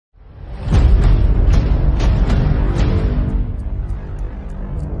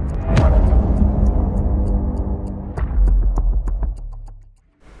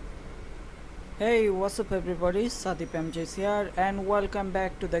Hey, what's up everybody? Sadip MJs here and welcome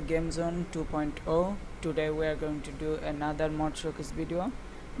back to the Game Zone 2.0. Today we are going to do another mod showcase video,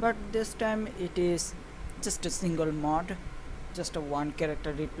 but this time it is just a single mod, just a one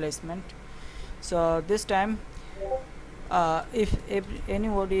character replacement. So this time, if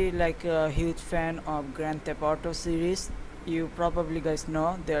anybody like a huge fan of Grand Theft Auto series, you probably guys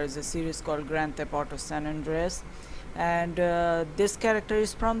know there is a series called Grand Theft Auto San Andreas, and this character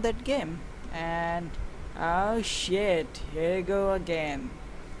is from that game. And oh shit, here you go again.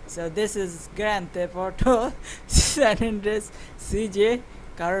 So this is Grand Theft Auto San Andreas CJ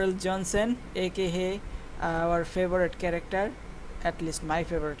Carl Johnson, aka our favorite character, at least my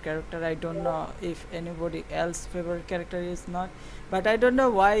favorite character. I don't know if anybody else favorite character is not, but I don't know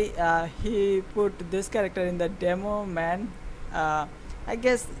why he put this character in the demo, man. I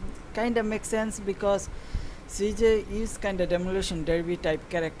guess kind of makes sense because CJ is kind of demolition derby type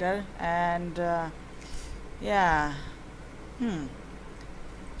character, and yeah, hmm.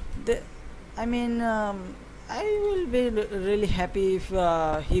 The, I mean, I will be really happy if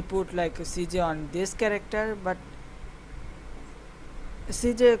he put like CJ on this character, but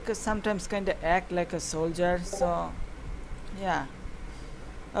CJ sometimes kind of act like a soldier, so yeah.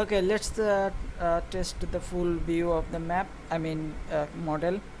 Okay, let's test the full view of the map. I mean,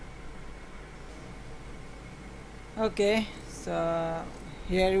 model. Okay, so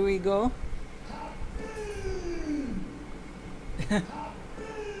here we go.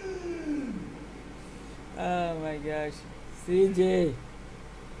 Oh my gosh, CJ,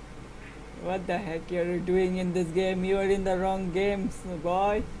 what the heck you're doing in this game? You are in the wrong game,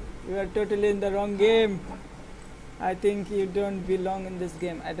 boy. You are totally in the wrong game. I think you don't belong in this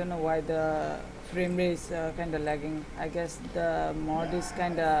game. I don't know why the frame rate is kind of lagging. I guess the mod is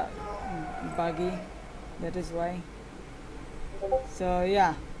kind of buggy. That is why. So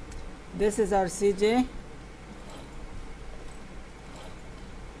yeah, this is our CJ.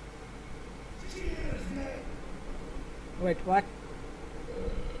 Wait, what?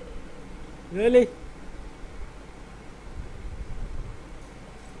 Really?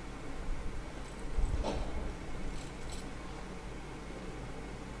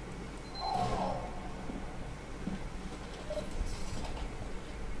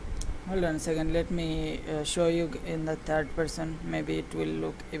 Hold on a second, let me show you in the third person. Maybe it will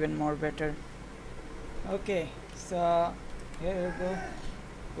look even more better. Okay, so here we go.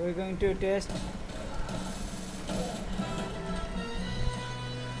 We're going to test.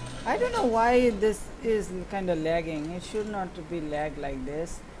 I don't know why this is kind of lagging. It should not be lag like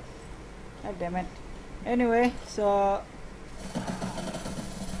this. God damn it. Anyway, so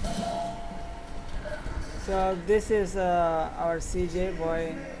this is our CJ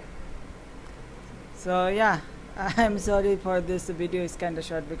boy. So yeah, I'm sorry for this video is kind of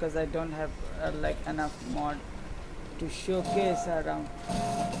short because I don't have like enough mod to showcase around,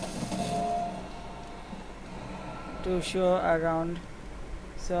 to show around.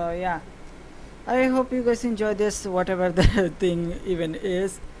 So yeah, I hope you guys enjoy this, whatever the thing even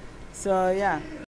is. So yeah,